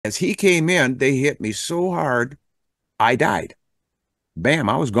As he came in, they hit me so hard, I died. Bam,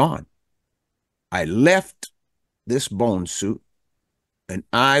 I was gone. I left this bone suit and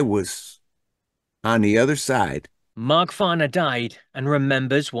I was on the other side. Mark Farner died and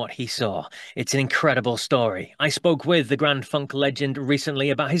remembers what he saw. It's an incredible story. I spoke with the Grand Funk legend recently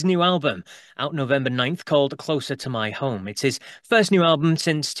about his new album, out November 9th, called Closer to My Home. It's his first new album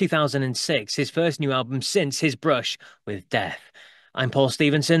since 2006, his first new album since his brush with death. I'm Paul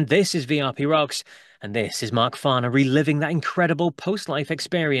Stephenson, this is VRP Rocks, and this is Mark Farner reliving that incredible post-life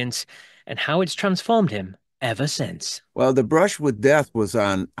experience and how it's transformed him ever since. Well, the brush with death was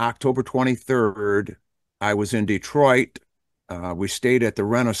on October 23rd. I was in Detroit. We stayed at the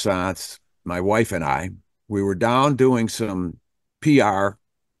Renaissance, my wife and I. We were down doing some PR,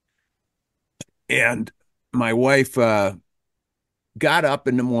 and my wife got up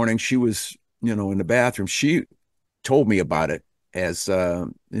in the morning. She was, in the bathroom. She told me about it as,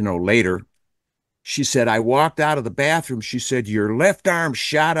 later. She said, I walked out of the bathroom. She said, your left arm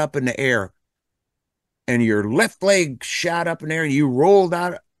shot up in the air and your left leg shot up in the air and you rolled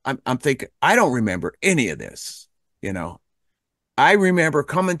out. I'm thinking, I don't remember any of this. You know, I remember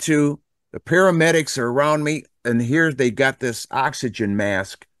coming to, the paramedics are around me, and here they got this oxygen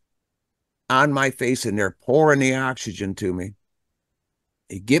mask on my face and they're pouring the oxygen to me.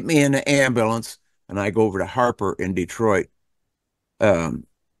 They get me in the ambulance and I go over to Harper in Detroit. Um,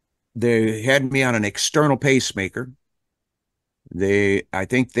 they had me on an external pacemaker. I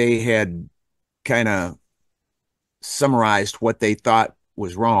think they had kind of summarized what they thought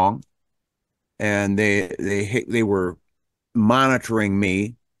was wrong, and they were monitoring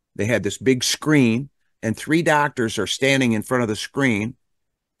me. They had this big screen, and three doctors are standing in front of the screen,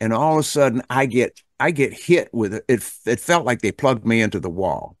 and all of a sudden I get hit with it. It felt like they plugged me into the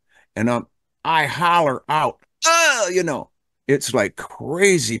wall, and I holler out, oh, it's like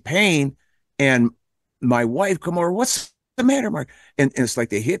crazy pain, and my wife come over, what's the matter, Mark? And it's like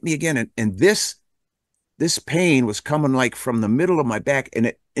they hit me again, and this pain was coming like from the middle of my back,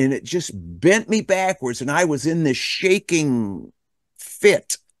 and it just bent me backwards, and I was in this shaking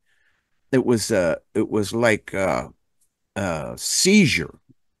fit. It was like a seizure,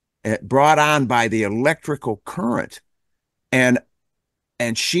 brought on by the electrical current,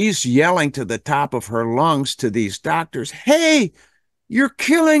 and she's yelling to the top of her lungs to these doctors, hey, you're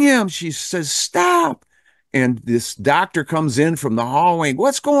killing him. She says, stop. And this doctor comes in from the hallway,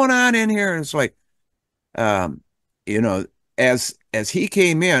 what's going on in here? And it's like, um, you know, as he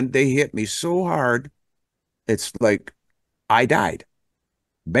came in, they hit me so hard, it's like I died.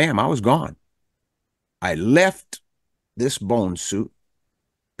 Bam, I was gone. I left this bone suit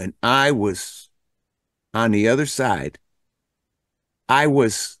and I was on the other side. I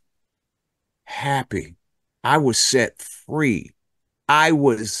was happy. I was set free. I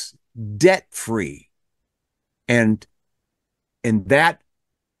was debt free. And that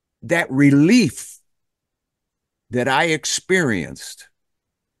relief that I experienced,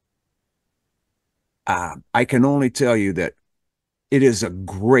 I can only tell you that it is a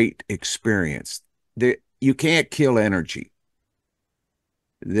great experience. You can't kill energy.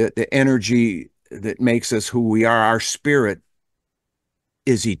 The energy that makes us who we are, our spirit,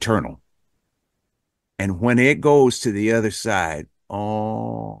 is eternal. And when it goes to the other side,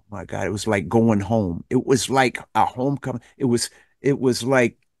 oh my God, it was like going home. It was like a homecoming. It was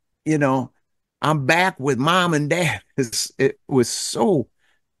like, you know, I'm back with mom and dad. It was so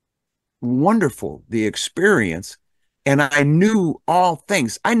wonderful, the experience. And I knew all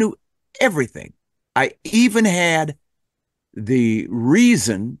things. I knew everything. I even had the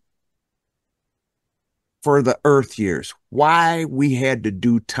reason for the earth years, why we had to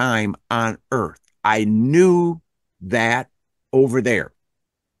do time on earth. I knew that over there,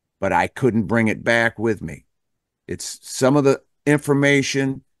 but I couldn't bring it back with me. It's some of the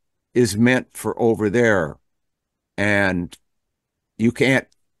information is meant for over there, and you can't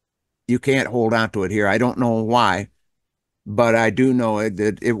you can't hold on to it here. I don't know why, but I do know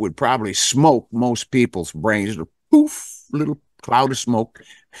that it would probably smoke most people's brains. Poof, little cloud of smoke.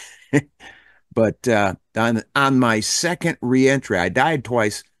 But on my second reentry, I died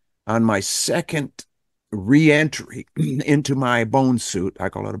twice. On my second reentry into my bone suit, I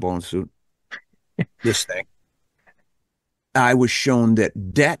call it a bone suit, this thing, I was shown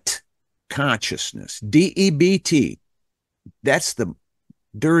that debt consciousness, DEBT, that's the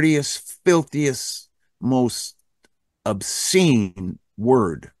dirtiest, filthiest, most obscene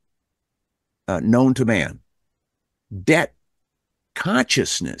word known to man. Debt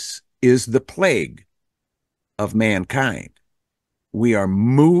consciousness is the plague of mankind. We are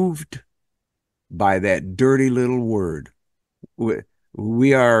moved by that dirty little word.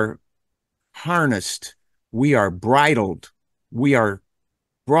 We are harnessed. We are bridled. We are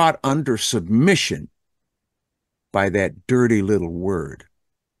brought under submission by that dirty little word.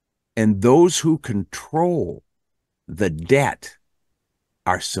 And those who control the debt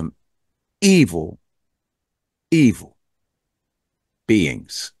are some evil, evil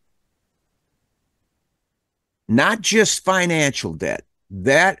beings. Not just financial debt.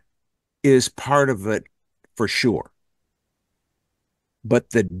 That is part of it for sure. But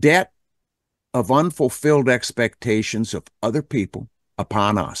the debt of unfulfilled expectations of other people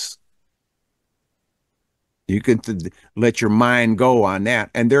upon us. You can let your mind go on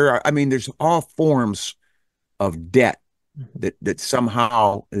that. And there's all forms of debt that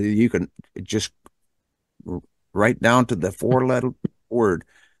somehow you can just write down to the four-letter word.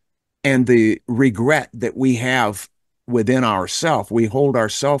 And the regret that we have within ourself, we hold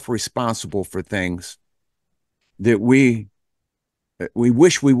ourselves responsible for things that we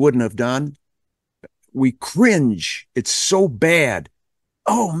wish we wouldn't have done. We cringe. It's so bad.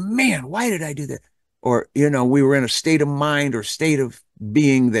 Oh man, why did I do that? Or, we were in a state of mind or state of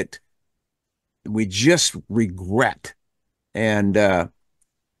being that we just regret. And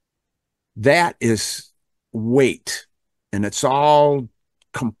that is weight. And it's all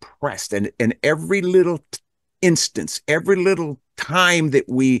compressed. And every little instance, every little time that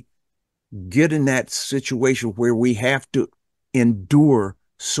we get in that situation where we have to endure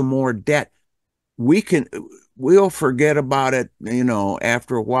some more debt, we'll forget about it,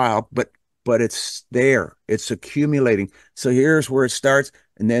 after a while, but it's there. It's accumulating. So here's where it starts.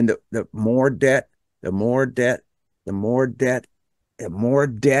 And then the more debt, the more debt, the more debt, the more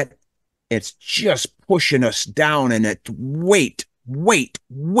debt. It's just pushing us down, and it's weight, weight,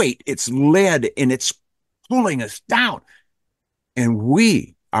 weight. It's lead, and it's pulling us down. And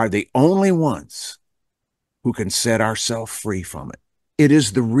we are the only ones who can set ourselves free from it. It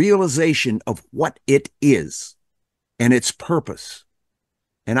is the realization of what it is and its purpose.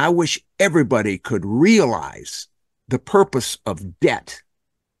 And I wish everybody could realize the purpose of debt.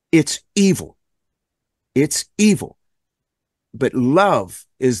 It's evil. It's evil. But love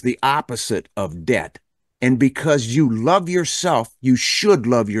is the opposite of debt. And because you love yourself, you should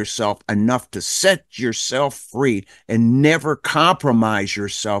love yourself enough to set yourself free and never compromise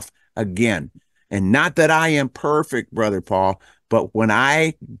yourself again. And not that I am perfect, Brother Paul, but when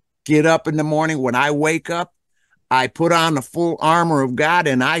I get up in the morning, when I wake up, I put on the full armor of God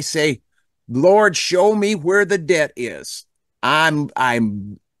and I say, Lord, show me where the debt is. I'm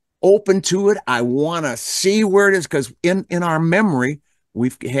open to it. I want to see where it is, because in our memory,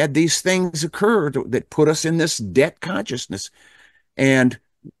 we've had these things occur that put us in this debt consciousness. And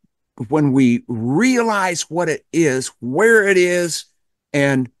when we realize what it is, where it is,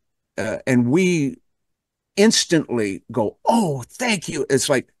 and we instantly go, oh, thank you. It's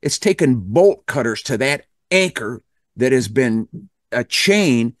like it's taken bolt cutters to that anchor that has been a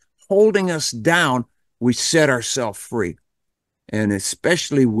chain holding us down. We set ourselves free. And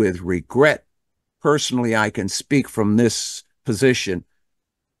especially with regret, personally, I can speak from this position.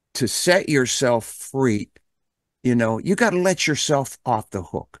 To set yourself free, you got to let yourself off the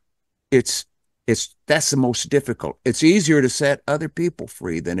hook. It's that's the most difficult. It's easier to set other people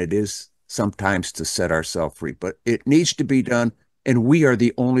free than it is sometimes to set ourselves free, but it needs to be done, and we are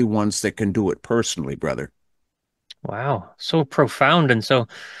the only ones that can do it personally, brother. Wow, so profound and so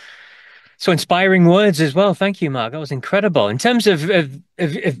inspiring words as well. Thank you, Mark. That was incredible. In terms of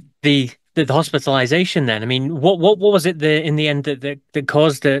the hospitalization, then, I mean, what was it in the end that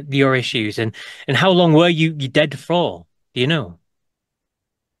caused your issues, and how long were you dead for? Do you know?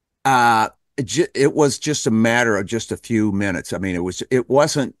 Uh, it was just a matter of just a few minutes. I mean, it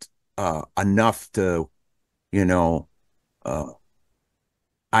wasn't enough to, you know, uh,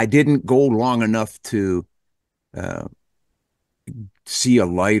 I didn't go long enough to uh, see a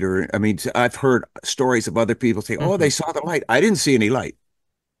light. Or I mean, I've heard stories of other people say, "Oh, they Hmm. saw the light." I didn't see any light.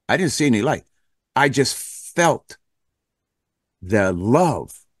 I didn't see any light. I just felt the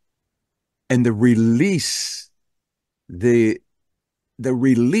love and the release, the the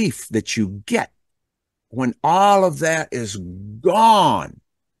relief that you get when all of that is gone.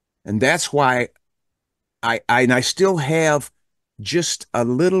 And that's why and I still have just a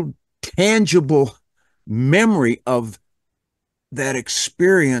little tangible memory of that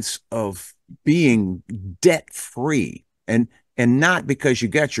experience of being debt free, and not because you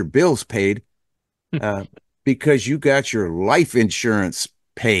got your bills paid, uh, because you got your life insurance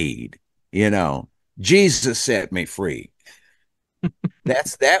paid. You know, Jesus set me free.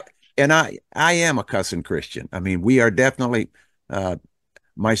 That's that. And I am a cussing Christian. I mean, we are definitely, uh,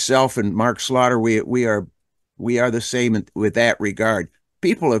 myself and Mark Slaughter. We are We are the same with that regard.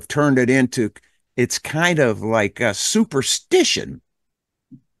 People have turned it into, it's kind of like a superstition.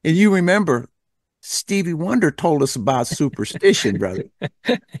 And you remember Stevie Wonder told us about superstition, brother.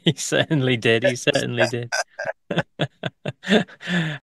 He certainly did. He certainly did.